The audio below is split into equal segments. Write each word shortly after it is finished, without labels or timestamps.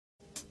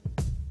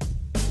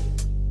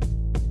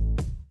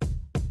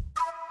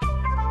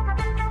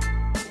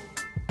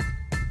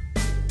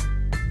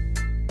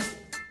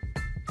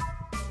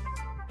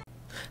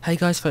Hey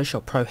guys,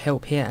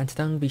 PhotoshopProHelp here, and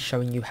today I'm going to be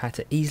showing you how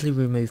to easily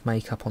remove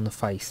makeup on the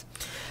face.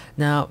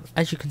 Now,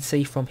 as you can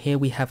see from here,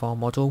 we have our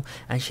model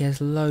and she has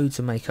loads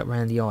of makeup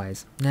around the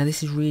eyes. Now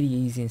this is really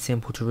easy and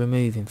simple to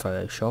remove in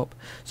Photoshop,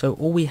 so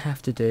all we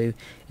have to do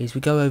is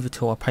we go over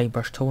to our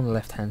paintbrush tool on the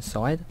left hand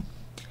side,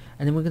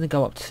 and then we're going to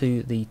go up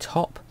to the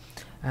top,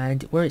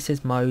 and where it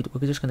says mode,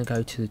 we're just going to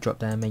go to the drop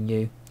down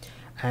menu,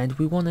 and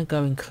we want to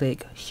go and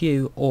click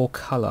hue or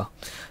colour.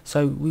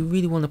 So we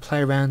really want to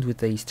play around with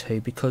these two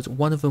because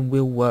one of them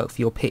will work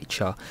for your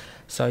picture,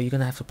 so you're going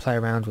to have to play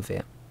around with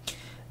it.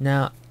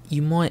 Now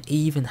you might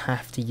even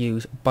have to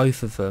use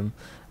both of them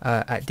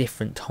at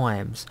different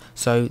times,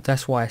 so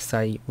that's why I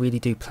say really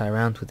do play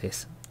around with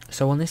this.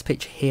 So on this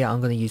picture here I'm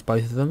going to use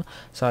both of them.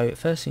 So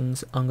first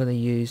things, I'm going to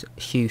use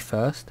hue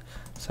first.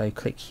 So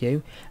click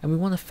hue, and we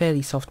want a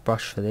fairly soft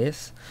brush for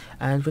this,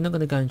 and we're not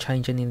going to go and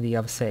change any of the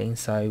other settings,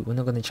 so we're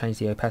not going to change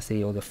the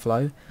opacity or the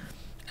flow.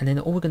 And then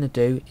all we're going to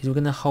do is we're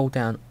going to hold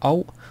down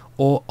Alt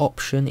or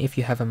Option if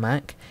you have a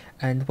Mac,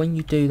 and when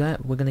you do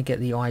that we're going to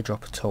get the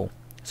eyedropper tool.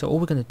 So all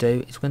we're going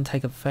to do is we're going to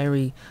take a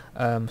very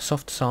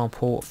soft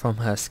sample from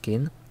her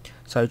skin,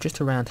 so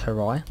just around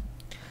her eye.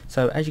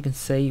 So as you can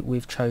see,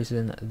 we've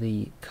chosen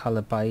the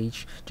colour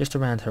beige just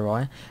around her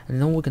eye, and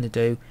then all we're going to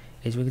do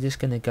is we're just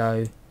going to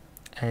go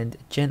and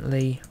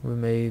gently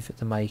remove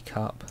the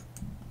makeup,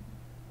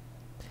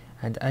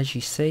 and as you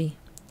see,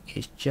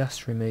 it's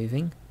just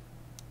removing.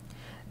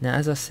 Now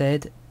as I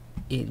said,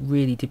 it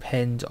really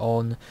depends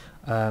on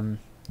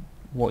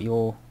what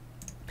your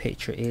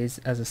picture is.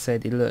 As I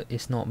said, look,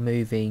 it's not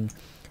moving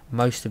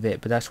most of it,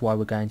 but that's why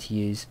we're going to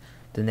use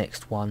the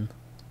next one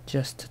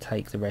just to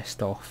take the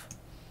rest off.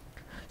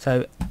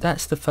 So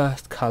that's the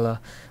first colour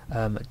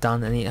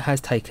done, and it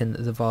has taken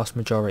the vast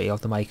majority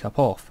of the makeup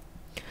off.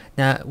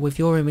 Now with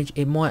your image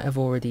it might have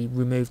already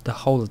removed the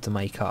whole of the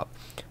makeup,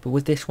 but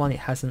with this one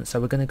it hasn't,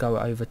 so we're going to go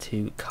over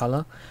to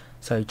colour.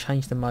 So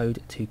change the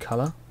mode to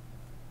colour,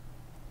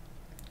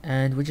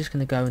 and we're just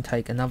going to go and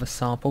take another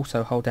sample.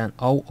 So hold down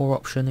Alt or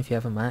Option if you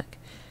have a Mac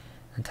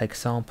and take a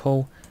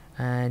sample,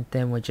 and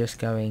then we're just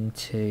going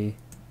to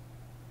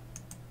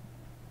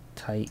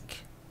take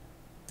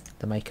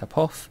the makeup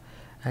off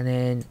and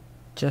then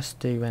just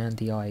do around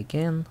the eye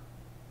again.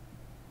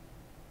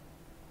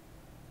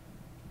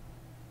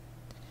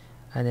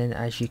 And then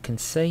as you can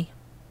see,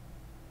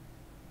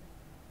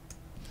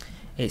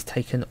 it's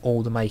taken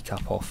all the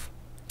makeup off.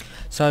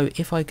 So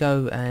if I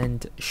go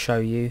and show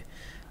you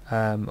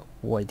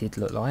what it did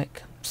look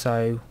like,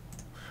 so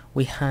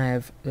we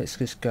have, let's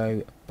just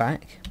go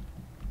back.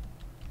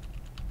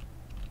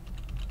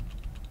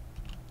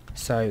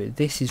 So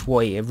this is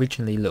what it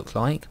originally looked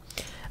like,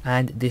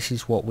 and this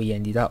is what we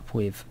ended up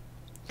with.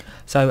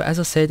 So as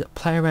I said,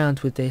 play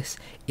around with this.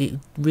 It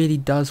really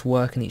does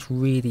work, and it's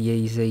really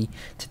easy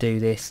to do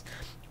this.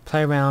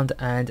 Play around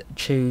and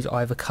choose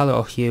either colour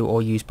or hue,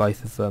 or use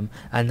both of them,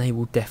 and they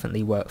will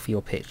definitely work for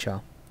your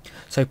picture.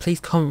 So please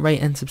comment,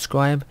 rate and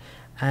subscribe,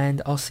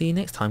 and I'll see you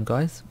next time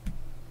guys.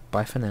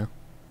 Bye for now.